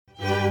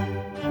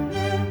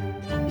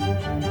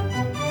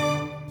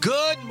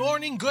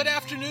Good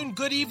afternoon,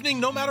 good evening,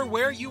 no matter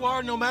where you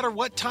are, no matter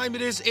what time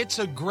it is, it's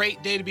a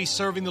great day to be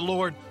serving the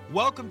Lord.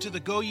 Welcome to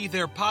the Go Ye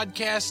There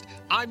podcast.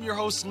 I'm your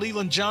host,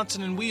 Leland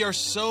Johnson, and we are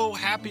so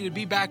happy to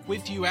be back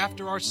with you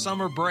after our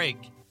summer break.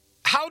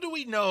 How do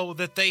we know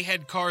that they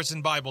had cars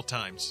in Bible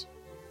times?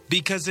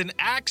 Because in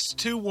Acts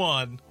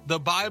 2:1, the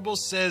Bible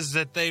says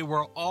that they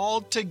were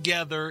all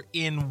together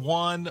in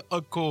one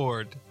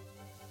accord.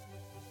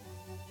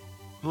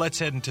 Let's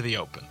head into the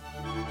open.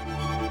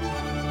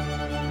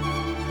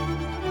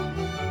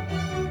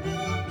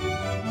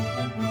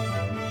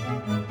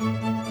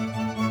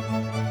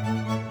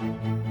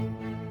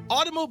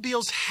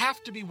 Automobiles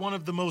have to be one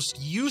of the most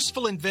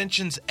useful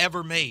inventions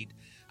ever made.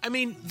 I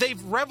mean,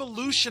 they've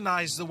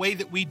revolutionized the way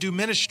that we do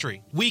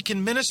ministry. We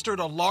can minister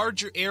to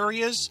larger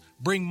areas,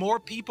 bring more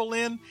people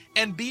in,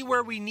 and be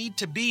where we need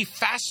to be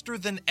faster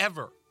than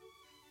ever.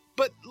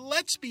 But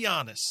let's be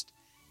honest,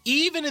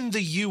 even in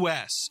the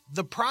U.S.,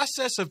 the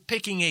process of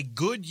picking a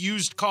good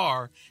used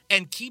car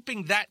and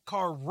keeping that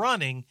car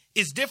running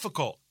is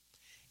difficult.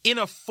 In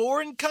a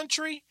foreign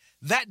country,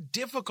 that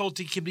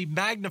difficulty can be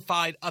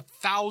magnified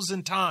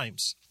 1,000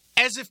 times.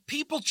 As if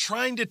people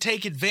trying to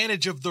take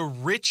advantage of the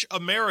rich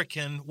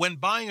American when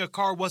buying a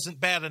car wasn't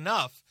bad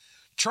enough,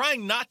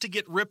 trying not to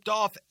get ripped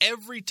off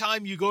every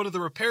time you go to the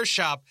repair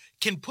shop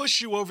can push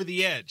you over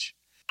the edge.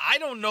 I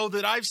don't know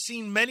that I've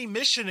seen many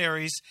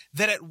missionaries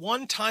that at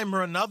one time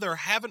or another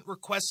haven't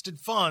requested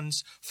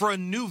funds for a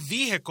new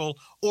vehicle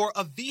or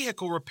a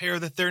vehicle repair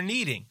that they're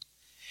needing.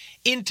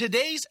 In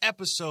today's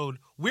episode,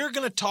 we're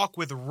going to talk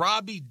with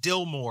Robbie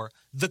Dillmore,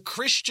 the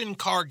Christian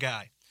car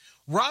guy.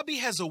 Robbie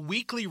has a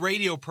weekly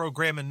radio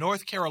program in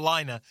North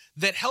Carolina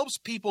that helps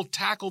people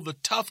tackle the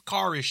tough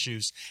car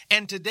issues.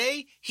 And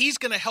today, he's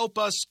going to help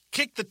us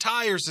kick the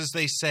tires, as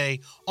they say,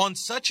 on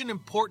such an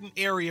important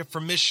area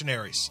for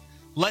missionaries.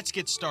 Let's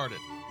get started.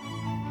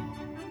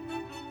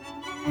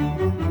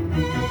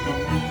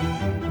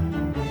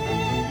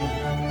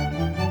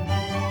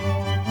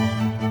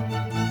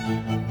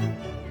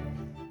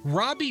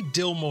 Robbie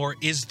Dillmore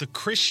is the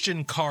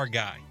Christian car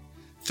guy.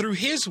 Through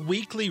his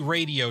weekly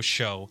radio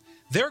show,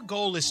 their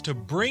goal is to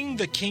bring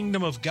the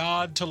kingdom of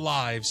God to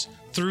lives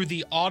through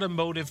the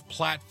automotive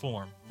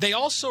platform. They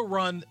also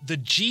run the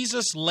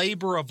Jesus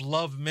Labor of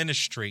Love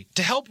ministry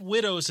to help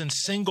widows and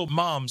single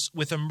moms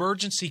with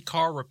emergency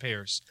car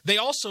repairs. They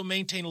also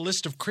maintain a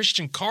list of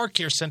Christian car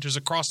care centers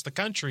across the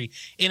country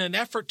in an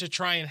effort to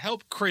try and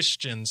help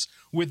Christians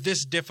with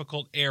this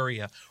difficult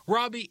area.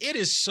 Robbie, it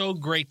is so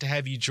great to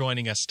have you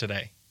joining us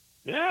today.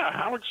 Yeah,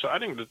 how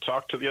exciting to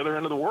talk to the other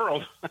end of the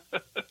world.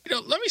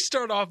 Let me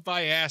start off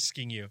by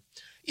asking you,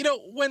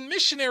 when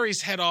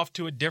missionaries head off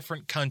to a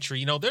different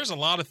country, there's a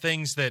lot of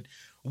things that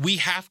we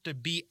have to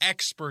be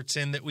experts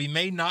in that we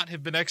may not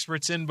have been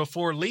experts in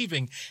before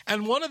leaving.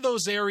 And one of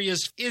those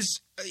areas is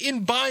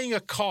in buying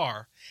a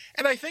car.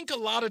 And I think a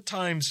lot of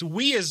times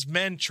we as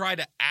men try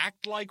to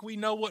act like we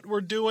know what we're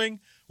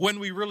doing when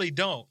we really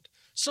don't.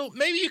 So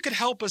maybe you could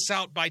help us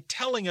out by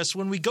telling us,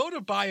 when we go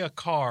to buy a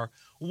car,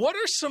 what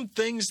are some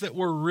things that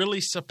we're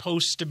really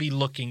supposed to be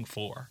looking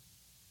for?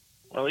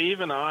 Well,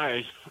 even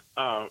I,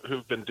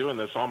 who've been doing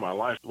this all my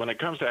life, when it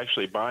comes to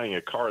actually buying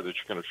a car that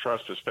you're going to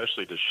trust,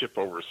 especially to ship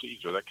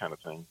overseas or that kind of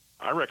thing,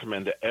 I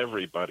recommend to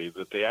everybody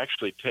that they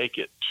actually take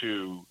it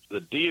to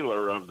the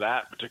dealer of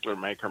that particular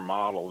make or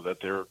model that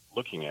they're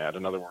looking at.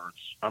 In other words,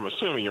 I'm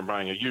assuming you're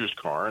buying a used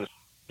car.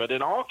 But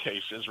in all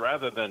cases,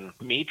 rather than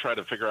me try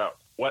to figure out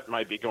what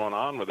might be going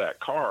on with that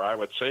car, I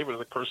would say to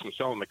the person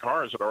selling the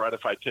car, is it all right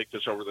if I take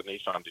this over to the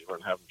Nissan dealer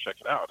and have them check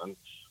it out? And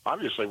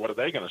obviously, what are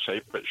they going to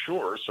say? But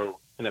sure.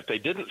 And if they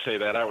didn't say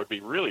that, I would be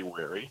really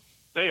wary.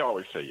 They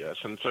always say yes.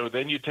 And so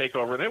then you take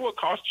over, and it will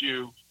cost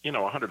you,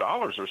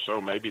 $100 or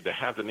so maybe to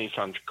have the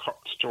Nissan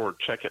store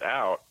check it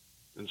out.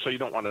 And so you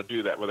don't want to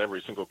do that with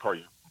every single car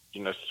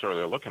you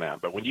necessarily are looking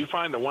at. But when you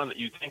find the one that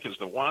you think is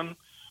the one,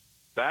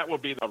 that will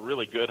be a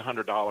really good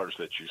 $100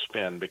 that you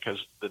spend, because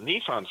the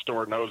Nissan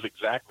store knows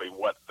exactly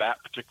what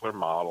that particular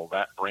model,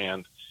 that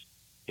brand,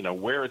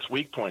 where its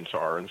weak points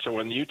are. And so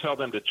when you tell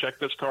them to check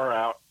this car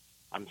out,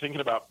 I'm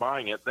thinking about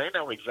buying it, they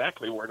know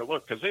exactly where to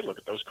look, because they look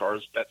at those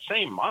cars, that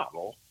same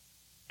model,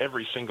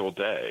 every single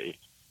day.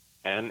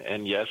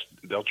 And yes,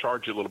 they'll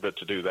charge you a little bit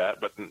to do that,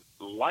 but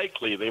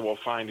likely they will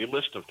find a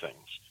list of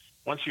things.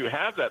 Once you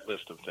have that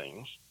list of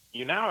things,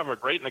 you now have a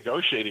great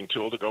negotiating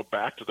tool to go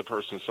back to the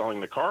person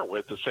selling the car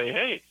with to say,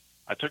 hey,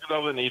 I took it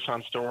over to the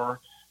Nissan store.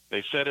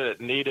 They said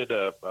it needed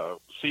a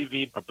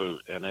CV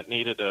boot, and it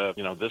needed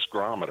this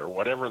grommet or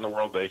whatever in the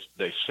world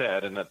they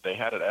said, and that they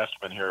had an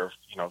estimate here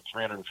of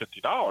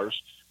 $350.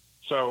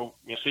 So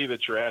you see that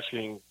you're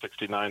asking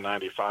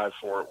 $69.95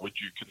 for it. Would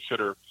you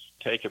consider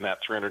taking that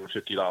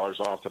 $350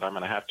 off that I'm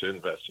going to have to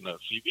invest in a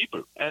CV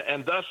boot?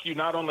 And thus, you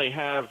not only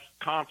have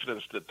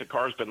confidence that the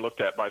car's been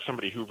looked at by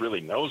somebody who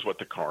really knows what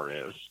the car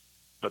is,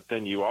 but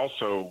then you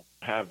also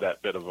have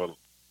that bit of a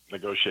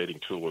negotiating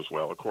tool as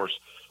well. Of course,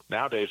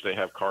 nowadays they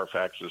have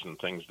Carfaxes and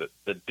things that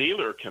the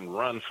dealer can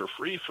run for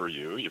free for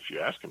you if you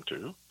ask them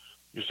to.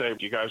 You say,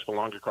 do you guys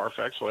belong to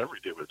Carfax? Well, every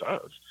dealer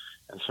does.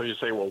 And so you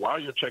say, well, while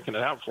you're checking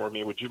it out for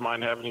me, would you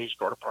mind having the used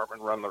car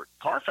department run the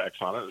Carfax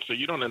on it? So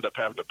you don't end up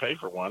having to pay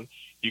for one.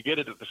 You get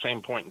it at the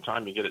same point in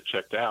time you get it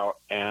checked out,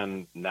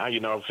 and now you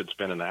know if it's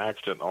been an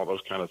accident, all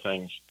those kind of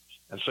things.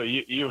 And so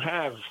you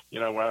have,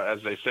 as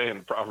they say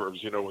in Proverbs,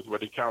 with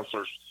what he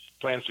counselors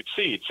plan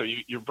succeed. So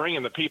you're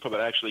bringing the people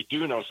that actually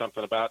do know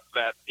something about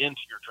that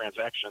into your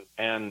transaction,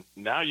 and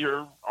now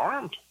you're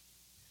armed.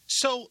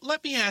 So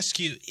let me ask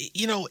you,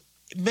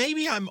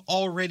 maybe I'm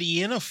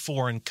already in a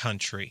foreign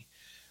country.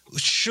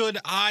 Should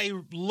I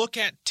look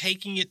at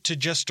taking it to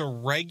just a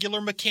regular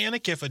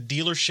mechanic if a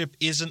dealership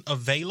isn't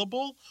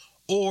available?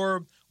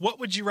 Or what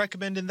would you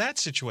recommend in that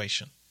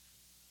situation?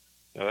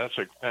 Yeah,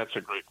 that's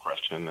a great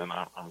question, and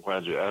I'm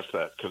glad you asked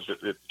that, because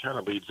it kind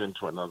of leads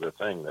into another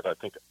thing that I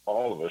think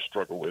all of us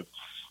struggle with,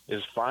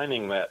 is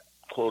finding that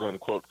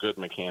quote-unquote good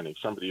mechanic,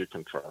 somebody you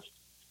can trust.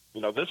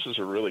 This is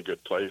a really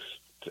good place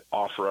to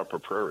offer up a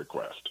prayer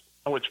request,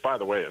 which, by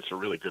the way, it's a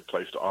really good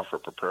place to offer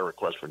up a prayer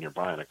request when you're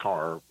buying a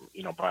car.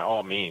 By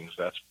all means,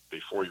 that's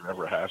before you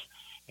ever ask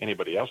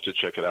anybody else to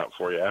check it out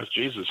for you. Ask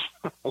Jesus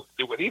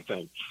what he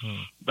thinks.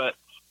 But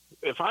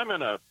if I'm going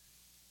to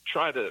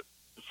try to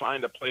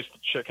find a place to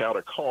check out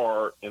a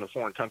car in a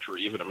foreign country, or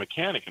even a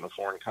mechanic in a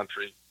foreign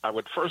country, I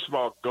would first of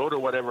all go to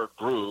whatever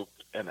group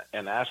and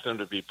ask them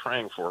to be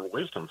praying for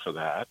wisdom for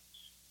that.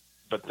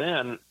 But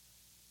then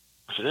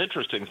it's an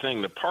interesting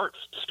thing. The parts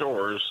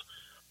stores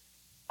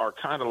are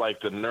kind of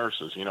like the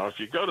nurses. If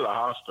you go to the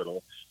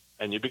hospital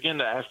and you begin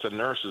to ask the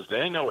nurses,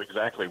 they know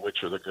exactly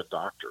which are the good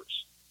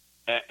doctors.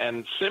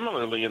 And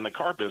similarly, in the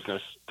car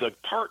business, the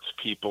parts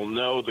people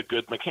know the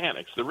good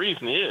mechanics. The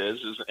reason is,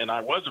 and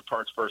I was a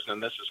parts person,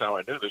 and this is how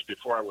I knew this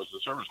before I was the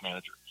service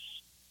manager,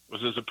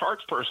 was as a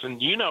parts person,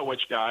 you know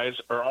which guys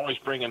are always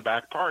bringing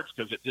back parts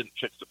because it didn't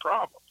fix the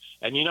problem.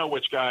 And you know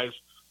which guys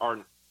are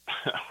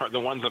the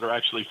ones that are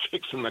actually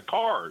fixing the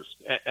cars.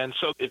 And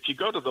so if you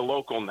go to the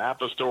local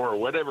Napa store or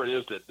whatever it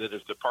is that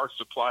is the parts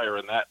supplier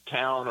in that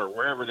town or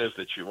wherever it is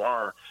that you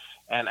are,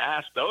 and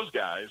ask those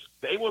guys,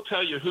 they will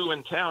tell you who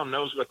in town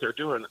knows what they're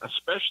doing,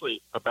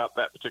 especially about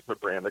that particular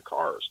brand of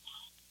cars.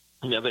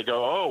 They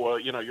go, oh, well,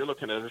 you're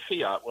looking at a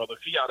Fiat. Well, the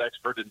Fiat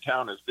expert in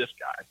town is this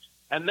guy.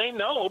 And they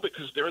know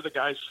because they're the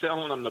guys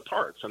selling them the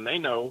parts, and they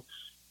know,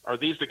 are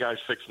these the guys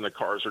fixing the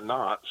cars or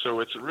not? So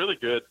it's a really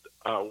good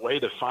way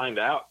to find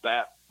out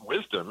that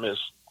wisdom is,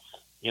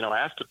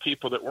 ask the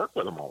people that work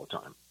with them all the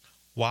time.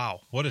 Wow,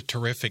 what a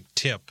terrific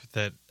tip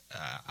that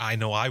I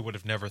know I would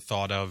have never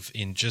thought of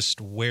in just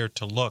where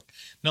to look.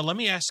 Now, let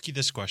me ask you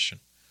this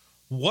question.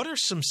 What are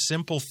some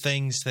simple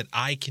things that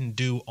I can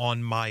do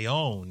on my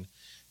own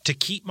to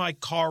keep my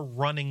car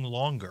running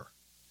longer?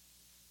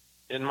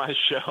 In my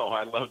show,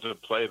 I love to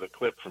play the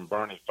clip from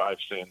Barney Fife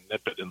saying,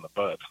 nip it in the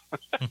bud.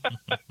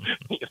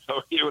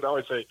 He would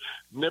always say,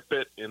 nip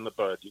it in the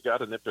bud. You got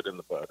to nip it in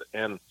the bud.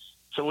 And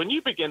so when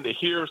you begin to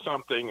hear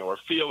something or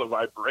feel a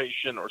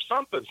vibration or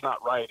something's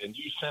not right and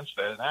you sense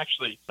that, and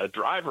actually a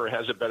driver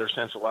has a better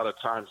sense a lot of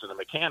times than a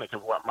mechanic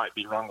of what might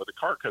be wrong with the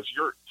car because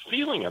you're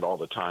feeling it all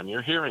the time.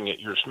 You're hearing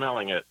it, you're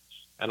smelling it,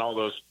 and all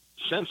those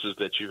senses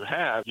that you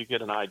have, you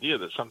get an idea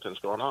that something's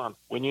going on.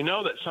 When you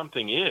know that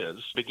something is,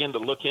 begin to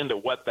look into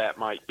what that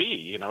might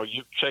be.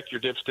 You check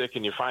your dipstick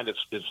and you find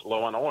it's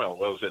low on oil.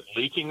 Well, is it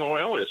leaking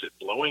oil? Is it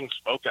blowing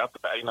smoke out the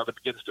back? That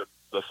begins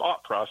the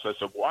thought process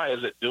of why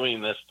is it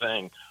doing this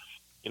thing?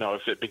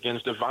 If it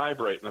begins to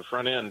vibrate in the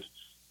front end,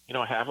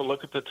 have a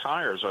look at the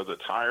tires. Are the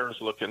tires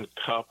looking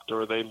cupped,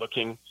 or are they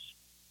looking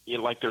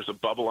like there's a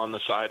bubble on the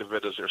side of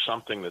it? Is there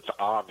something that's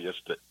obvious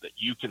that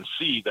you can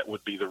see that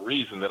would be the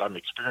reason that I'm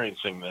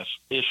experiencing this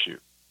issue?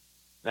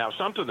 Now,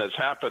 something that's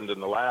happened in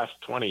the last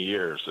 20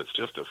 years, it's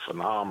just a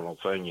phenomenal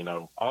thing.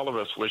 All of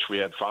us wish we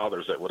had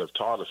fathers that would have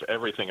taught us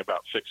everything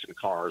about fixing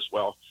cars.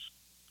 Well,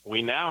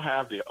 we now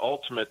have the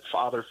ultimate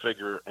father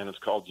figure, and it's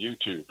called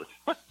YouTube.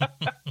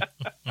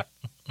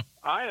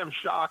 I am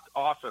shocked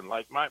often.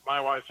 Like my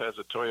wife has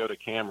a Toyota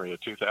Camry, a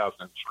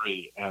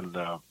 2003, and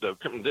the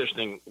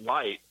conditioning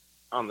light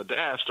on the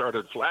dash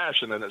started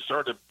flashing, and it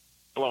started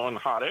blowing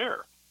hot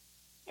air.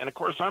 And, of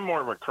course, I'm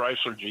more of a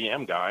Chrysler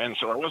GM guy, and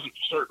so I wasn't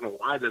certain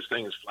why this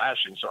thing is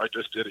flashing, so I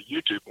just did a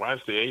YouTube. Why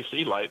is the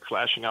AC light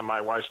flashing on my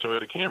wife's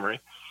Toyota Camry?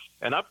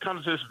 And up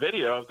comes this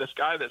video of this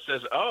guy that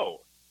says,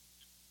 oh,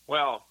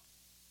 well,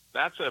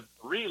 that's a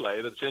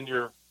relay that's in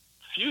your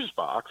fuse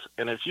box,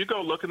 and if you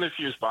go look in the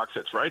fuse box,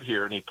 it's right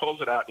here, and he pulls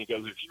it out, and he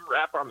goes, if you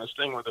rap on this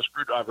thing with a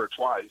screwdriver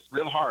twice,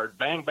 real hard,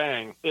 bang,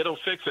 bang, it'll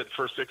fix it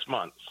for 6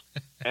 months.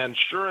 And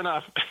sure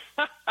enough,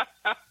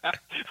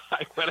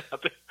 I went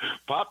out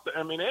there,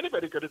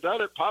 anybody could have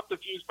done it, popped the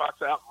fuse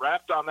box out,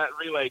 rapped on that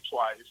relay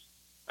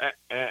twice,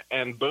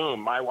 and boom,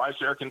 my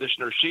wife's air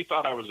conditioner, she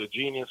thought I was a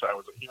genius, I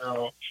was a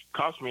hero,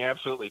 cost me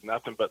absolutely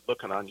nothing but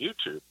looking on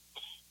YouTube.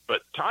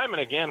 But time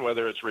and again,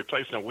 whether it's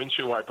replacing a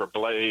windshield wiper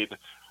blade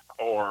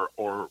or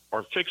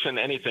fixing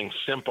anything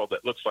simple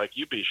that looks like,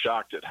 you'd be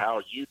shocked at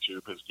how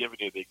YouTube has given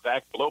you the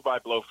exact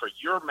blow-by-blow for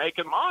your make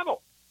and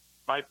model.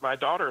 My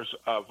daughter's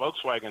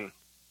Volkswagen,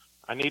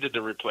 I needed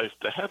to replace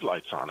the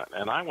headlights on it.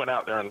 And I went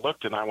out there and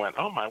looked, and I went,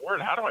 oh, my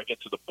word, how do I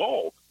get to the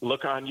bulb?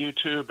 Look on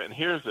YouTube, and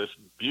here's this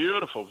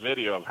beautiful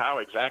video of how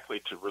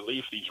exactly to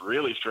relieve these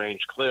really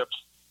strange clips,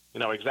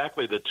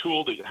 exactly the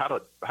tool,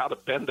 how to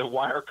bend a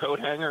wire coat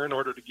hanger in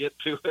order to get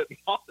to it and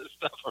all this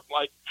stuff. I'm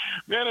like,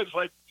 man, it's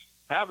like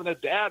having a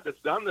dad that's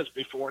done this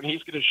before, and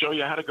he's going to show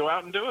you how to go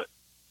out and do it.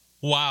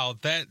 Wow,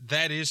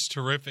 that is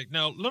terrific.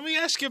 Now, let me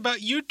ask you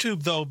about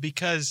YouTube, though,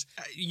 because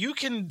you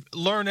can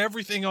learn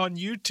everything on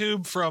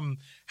YouTube, from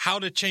how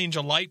to change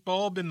a light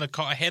bulb in the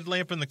car, a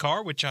headlamp in the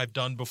car, which I've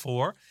done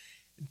before,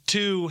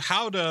 to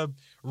how to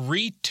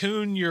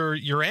retune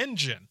your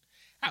engine.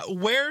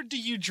 Where do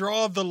you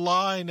draw the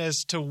line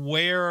as to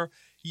where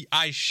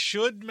I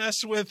should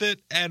mess with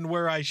it and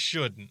where I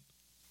shouldn't?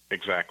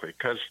 Exactly,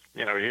 because,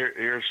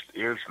 here's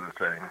the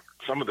thing.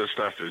 Some of this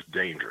stuff is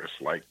dangerous.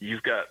 Like,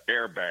 you've got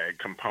airbag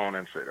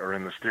components that are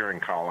in the steering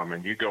column,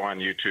 and you go on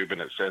YouTube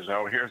and it says,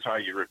 oh, here's how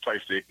you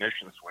replace the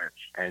ignition switch.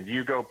 And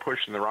you go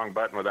pushing the wrong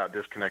button without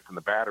disconnecting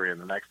the battery, and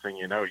the next thing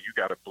you know, you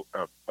got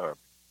a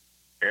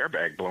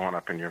airbag blowing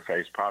up in your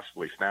face,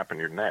 possibly snapping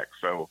your neck.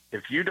 So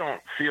if you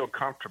don't feel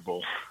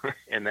comfortable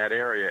in that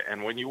area,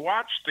 and when you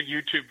watch the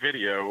YouTube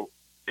video,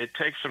 it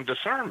takes some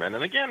discernment,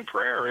 and again,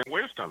 prayer and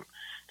wisdom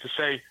to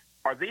say,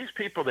 are these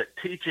people that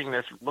teaching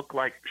this look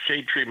like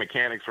shade tree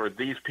mechanics, or are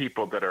these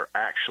people that are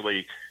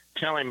actually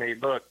telling me,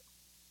 look,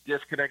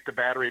 disconnect the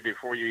battery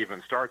before you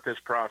even start this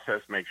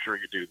process, make sure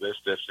you do this.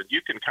 And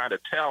you can kind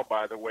of tell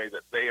by the way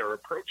that they are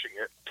approaching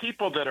it.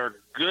 People that are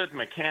good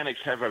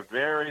mechanics have a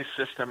very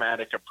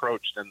systematic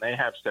approach, and they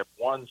have step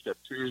 1, step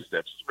 2,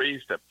 step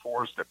 3, step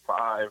 4, step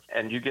 5,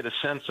 and you get a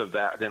sense of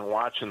that in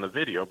watching the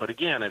video. But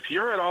again, if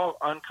you're at all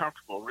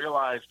uncomfortable,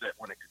 realize that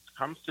when it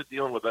comes to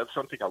dealing with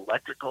something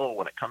electrical,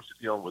 when it comes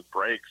to dealing with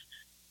brakes,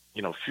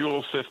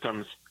 fuel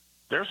systems,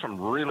 there's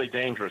some really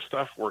dangerous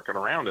stuff working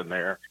around in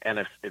there. And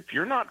if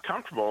you're not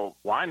comfortable,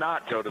 why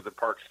not go to the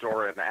parts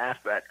store and ask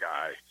that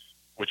guy,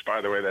 which,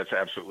 by the way, that's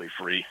absolutely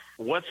free,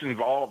 what's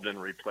involved in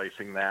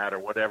replacing that or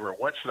whatever?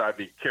 What should I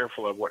be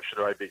careful of? What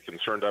should I be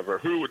concerned of? Or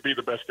who would be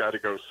the best guy to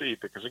go see?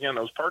 Because, again,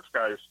 those parts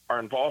guys are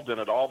involved in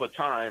it all the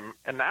time.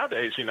 And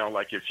nowadays,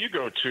 like if you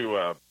go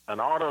to an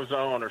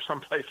AutoZone or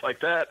someplace like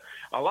that,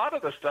 a lot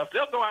of the stuff,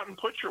 they'll go out and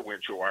put your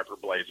windshield wiper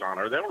blades on,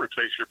 or they'll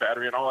replace your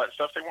battery and all that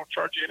stuff. They won't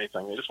charge you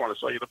anything. They just want to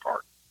sell you the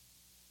part.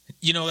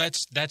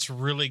 That's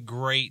really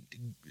great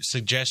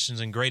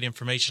suggestions and great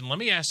information. Let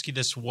me ask you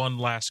this one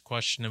last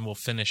question and we'll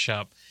finish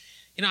up.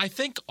 I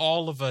think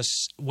all of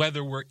us,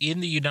 whether we're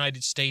in the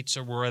United States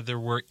or whether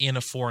we're in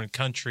a foreign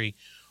country,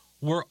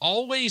 we're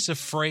always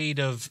afraid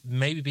of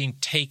maybe being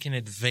taken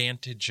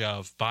advantage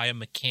of by a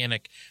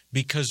mechanic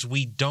because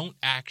we don't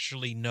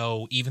actually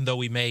know, even though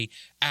we may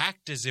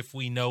act as if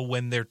we know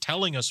when they're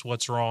telling us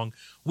what's wrong,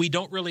 we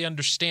don't really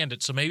understand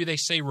it. So maybe they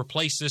say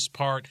replace this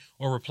part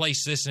or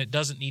replace this and it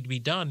doesn't need to be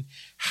done.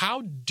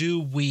 How do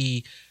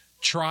we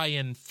try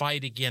and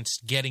fight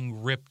against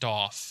getting ripped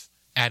off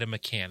at a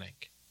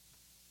mechanic?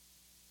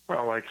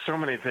 Well, like so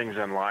many things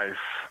in life,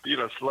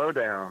 slow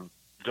down.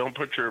 Don't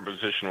put you in a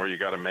position where you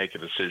got to make a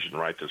decision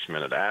right this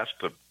minute. Ask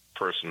the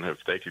person if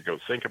they could go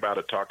think about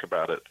it, talk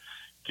about it,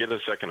 get a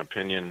second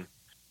opinion.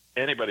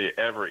 Anybody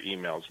ever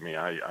emails me,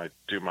 I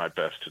do my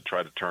best to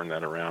try to turn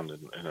that around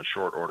in a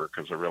short order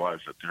because I realize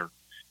that they're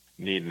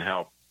needing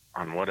help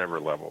on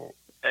whatever level.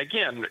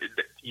 Again,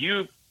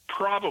 you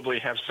probably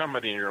have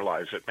somebody in your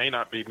life. It may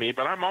not be me,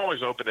 but I'm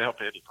always open to help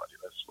anybody.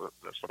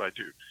 That's what I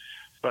do.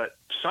 But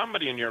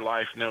somebody in your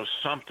life knows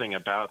something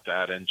about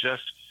that, and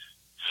just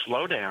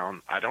slow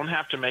down. I don't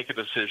have to make a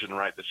decision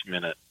right this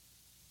minute.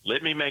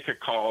 Let me make a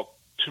call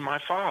to my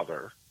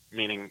Father,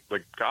 meaning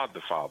God the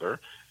Father,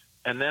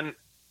 and then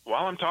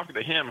while I'm talking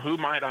to him, who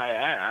might I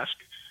ask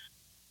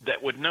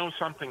that would know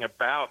something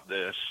about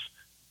this,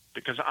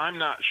 because I'm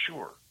not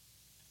sure.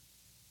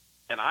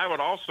 And I would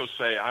also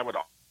say I would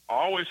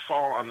always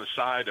fall on the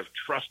side of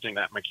trusting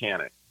that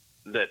mechanic,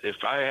 that if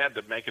I had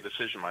to make a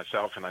decision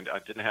myself and I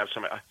didn't have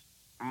somebody,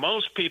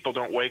 most people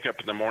don't wake up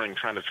in the morning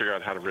trying to figure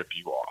out how to rip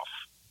you off.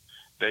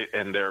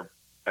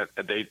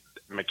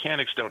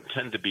 Mechanics don't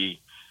tend to be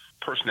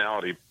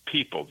personality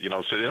people,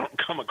 so they don't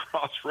come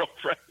across real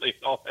friendly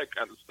and all that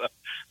kind of stuff,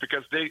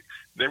 because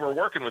they were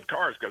working with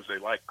cars because they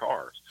like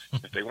cars.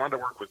 If they wanted to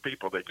work with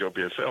people, they'd go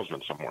be a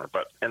salesman somewhere.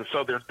 And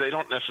so they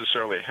don't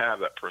necessarily have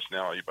that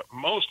personality. But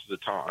most of the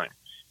time,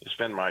 it's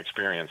been my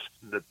experience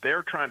that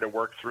they're trying to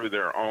work through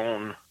their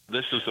own.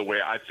 This is the way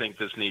I think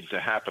this needs to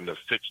happen to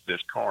fix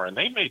this car, and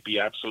they may be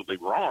absolutely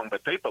wrong,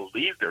 but they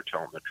believe they're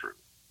telling the truth.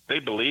 They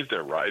believe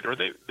they're right, or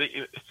they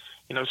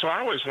so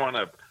I always want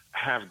to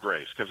have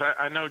grace, because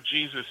I know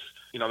Jesus,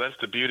 that's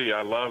the beauty.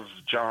 I love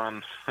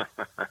John,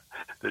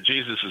 that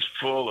Jesus is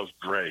full of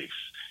grace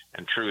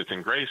and truth,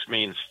 and grace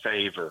means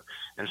favor.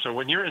 And so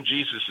when you're in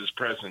Jesus's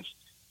presence,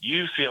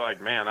 you feel like,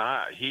 man,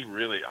 I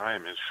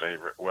am his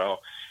favorite.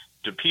 Well,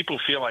 do people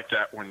feel like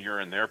that when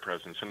you're in their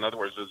presence? In other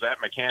words, does that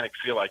mechanic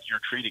feel like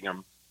you're treating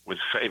them with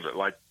favor?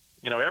 Like,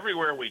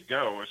 everywhere we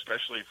go,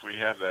 especially if we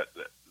have that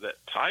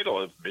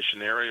title of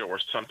missionary or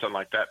something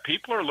like that,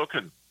 people are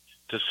looking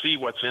to see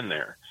what's in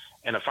there.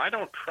 And if I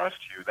don't trust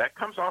you, that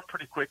comes off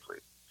pretty quickly.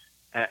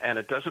 And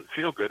it doesn't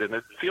feel good, and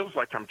it feels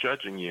like I'm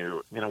judging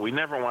you. You know, we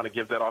never want to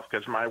give that off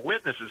because my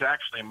witness is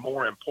actually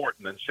more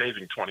important than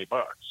saving $20.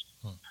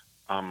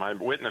 My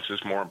witness is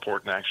more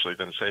important actually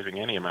than saving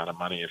any amount of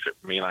money if it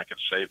mean I could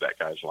save that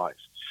guy's life.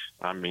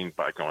 I mean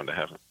by going to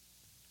heaven.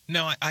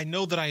 Now, I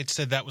know that I had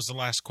said that was the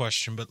last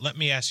question, but let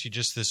me ask you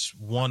just this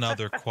one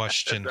other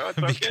question. No, it's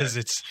okay. Because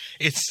it's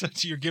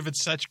such, you're giving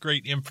such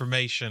great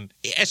information,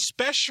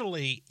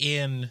 especially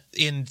in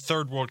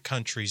third world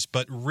countries,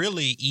 but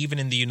really even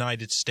in the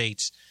United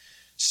States.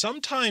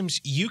 Sometimes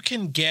you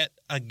can get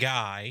a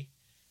guy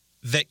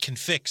that can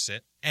fix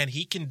it, and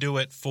he can do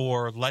it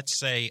for, let's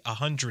say,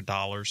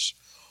 $100,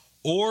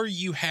 or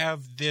you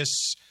have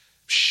this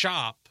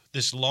shop,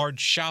 this large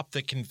shop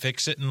that can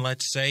fix it, and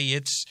let's say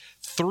it's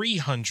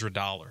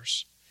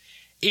 $300.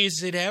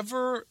 Is it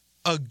ever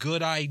a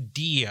good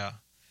idea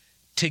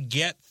to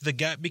get the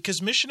guy,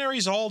 because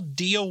missionaries all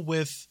deal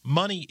with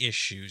money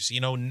issues,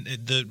 you know,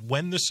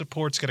 when the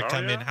support's going to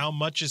come in, how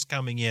much is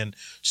coming in.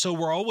 So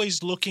we're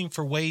always looking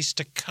for ways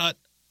to cut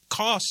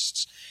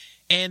costs.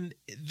 And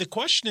the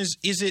question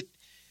is it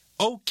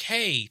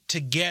okay to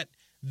get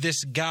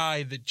this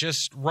guy that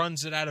just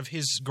runs it out of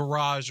his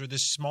garage or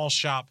this small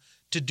shop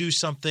to do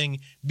something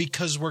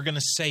because we're going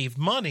to save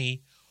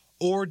money?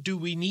 Or do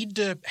we need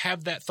to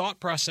have that thought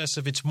process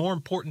of it's more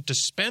important to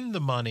spend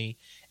the money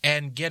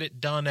and get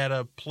it done at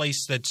a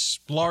place that's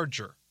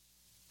larger?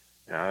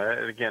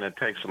 Again, it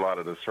takes a lot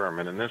of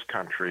discernment. In this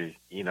country,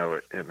 you know,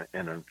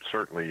 and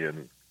certainly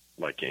in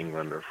like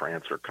England or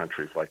France or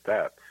countries like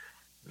that,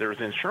 there's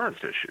insurance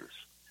issues.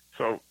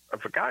 So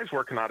if a guy's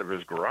working out of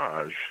his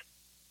garage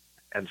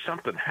and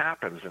something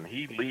happens and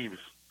he leaves,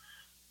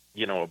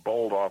 you know, a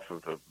bolt off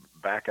of the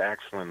back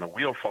axle and the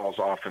wheel falls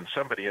off and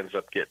somebody ends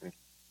up getting,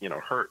 you know,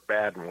 hurt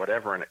bad and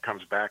whatever, and it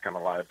comes back on the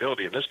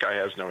liability, and this guy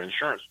has no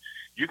insurance,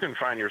 you can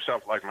find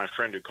yourself like my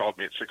friend who called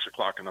me at 6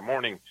 o'clock in the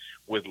morning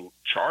with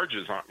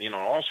charges on, you know,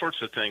 all sorts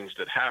of things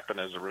that happen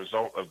as a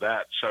result of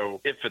that.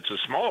 So if it's a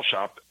small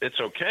shop, it's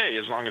okay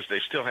as long as they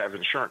still have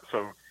insurance.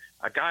 So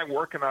a guy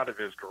working out of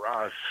his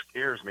garage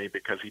scares me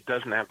because he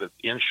doesn't have the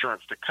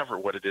insurance to cover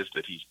what it is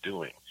that he's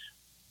doing.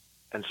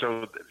 And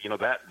so, you know,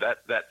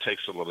 that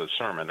takes a little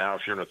discernment. Now,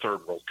 if you're in a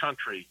third world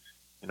country,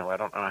 you know, I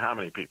don't know how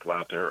many people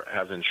out there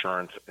have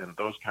insurance and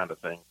those kind of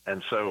things.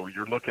 And so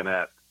you're looking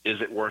at, is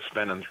it worth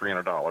spending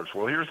 $300?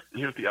 Well,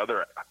 here's the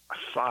other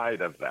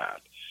side of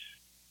that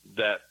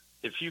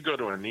if you go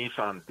to a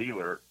Nissan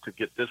dealer to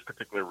get this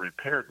particular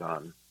repair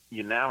done,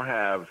 you now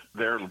have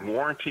their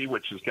warranty,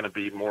 which is going to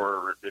be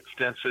more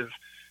extensive.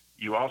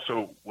 You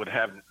also would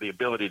have the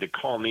ability to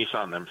call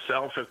Nissan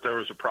themselves if there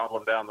was a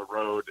problem down the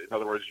road. In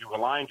other words, you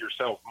aligned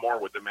yourself more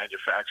with the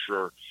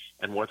manufacturer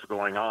and what's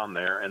going on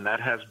there, and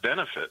that has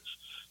benefits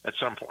at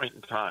some point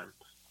in time.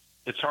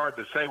 It's hard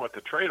to say what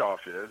the trade-off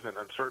is, and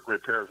in certain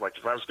repairs, like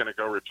if I was going to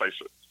go replace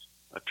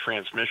a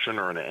transmission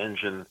or an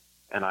engine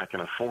and I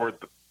can afford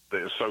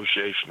the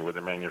association with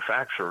the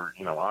manufacturer,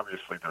 you know,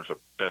 obviously there's a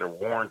better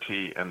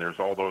warranty and there's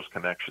all those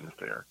connections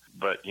there.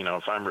 But, you know,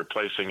 if I'm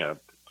replacing a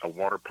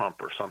water pump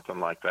or something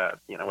like that,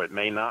 you know, it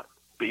may not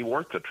be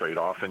worth the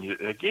trade-off. And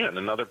again,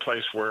 another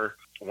place where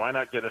why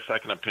not get a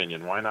second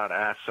opinion? Why not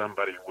ask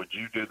somebody, would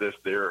you do this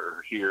there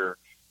or here?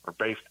 Or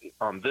based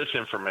on this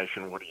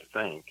information, what do you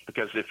think?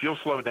 Because if you'll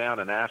slow down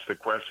and ask the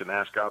question,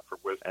 ask God for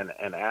wisdom,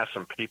 and ask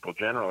some people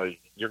generally,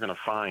 you're going to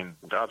find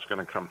God's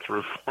going to come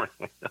through for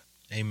you.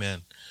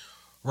 Amen.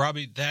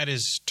 Robbie, that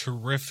is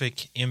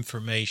terrific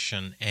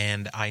information,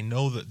 and I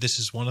know that this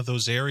is one of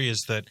those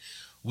areas that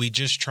we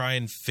just try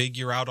and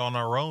figure out on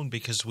our own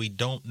because we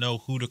don't know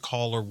who to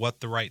call or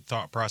what the right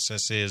thought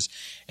process is,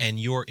 and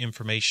your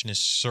information is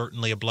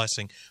certainly a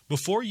blessing.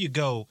 Before you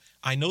go,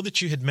 I know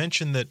that you had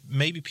mentioned that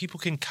maybe people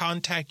can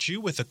contact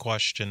you with a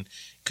question.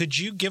 Could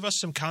you give us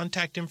some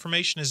contact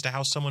information as to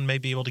how someone may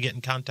be able to get in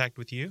contact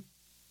with you?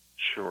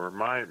 Sure.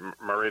 My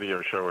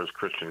radio show is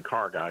Christian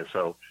Car Guy,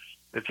 so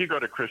if you go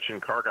to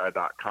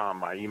ChristianCarGuy.com,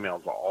 my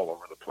email's are all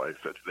over the place.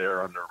 It's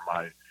there under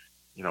my,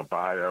 you know,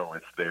 bio.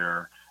 It's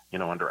there, you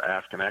know, under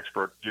Ask an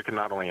Expert. You can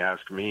not only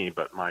ask me,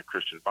 but my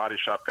Christian Body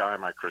Shop guy,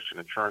 my Christian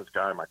Insurance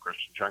guy, my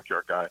Christian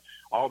Junkyard guy,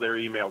 all their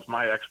emails,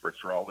 my experts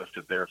are all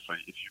listed there. So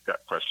if you've got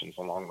questions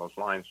along those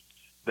lines,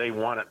 they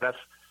want it. That's,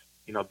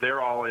 you know,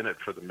 they're all in it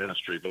for the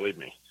ministry, believe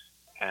me.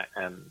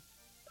 And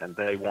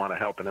they want to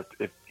help. And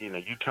if you know,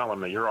 you tell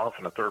them that you're off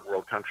in a third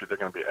world country, they're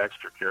going to be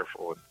extra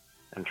careful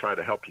and try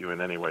to help you in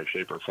any way,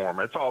 shape, or form.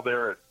 It's all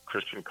there at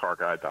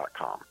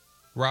ChristianCarGuy.com.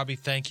 Robbie,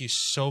 thank you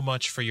so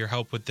much for your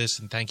help with this,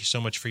 and thank you so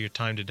much for your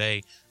time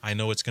today. I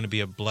know it's going to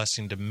be a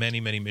blessing to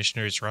many, many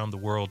missionaries around the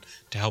world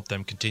to help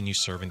them continue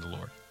serving the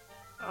Lord.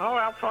 Oh,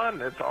 how fun.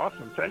 It's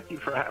awesome. Thank you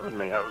for having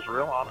me. I was a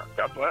real honor.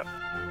 God bless.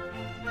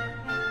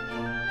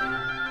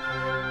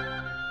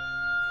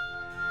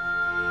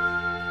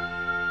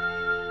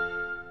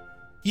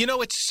 You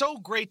know, it's so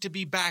great to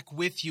be back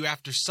with you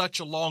after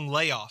such a long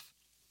layoff.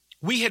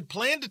 We had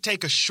planned to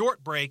take a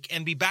short break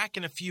and be back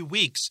in a few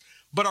weeks,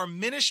 but our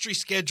ministry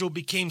schedule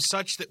became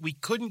such that we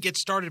couldn't get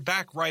started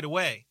back right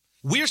away.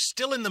 We're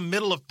still in the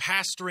middle of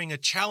pastoring a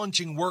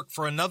challenging work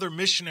for another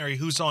missionary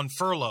who's on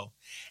furlough,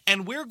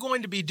 and we're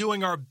going to be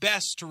doing our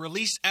best to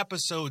release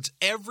episodes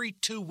every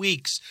 2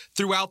 weeks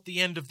throughout the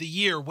end of the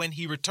year when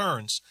he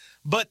returns.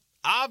 But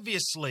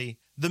obviously,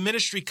 the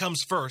ministry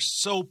comes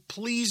first, so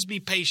please be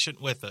patient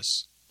with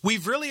us.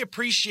 We've really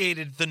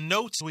appreciated the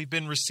notes we've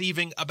been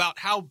receiving about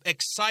how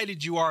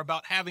excited you are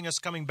about having us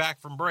coming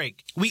back from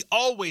break. We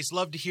always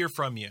love to hear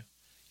from you.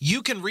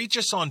 You can reach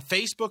us on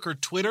Facebook or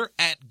Twitter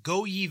at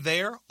Go Ye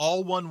There,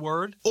 all one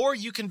word, or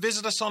you can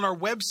visit us on our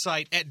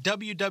website at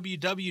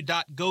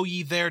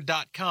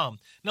www.goyethere.com.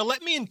 Now,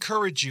 let me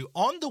encourage you,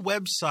 on the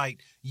website,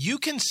 you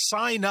can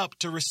sign up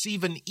to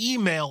receive an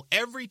email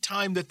every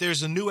time that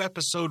there's a new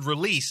episode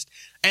released,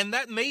 and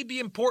that may be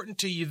important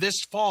to you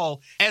this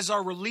fall as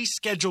our release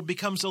schedule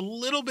becomes a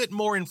little bit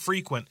more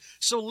infrequent.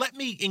 So let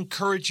me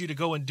encourage you to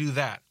go and do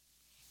that.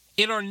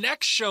 In our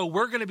next show,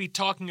 we're going to be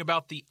talking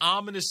about the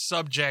ominous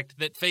subject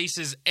that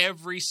faces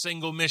every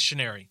single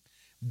missionary,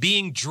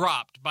 being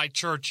dropped by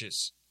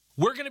churches.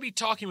 We're going to be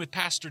talking with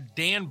Pastor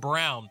Dan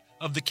Brown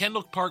of the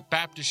Kendall Park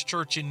Baptist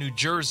Church in New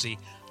Jersey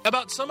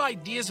about some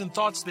ideas and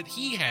thoughts that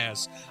he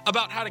has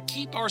about how to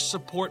keep our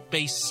support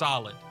base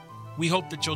solid. We hope that you'll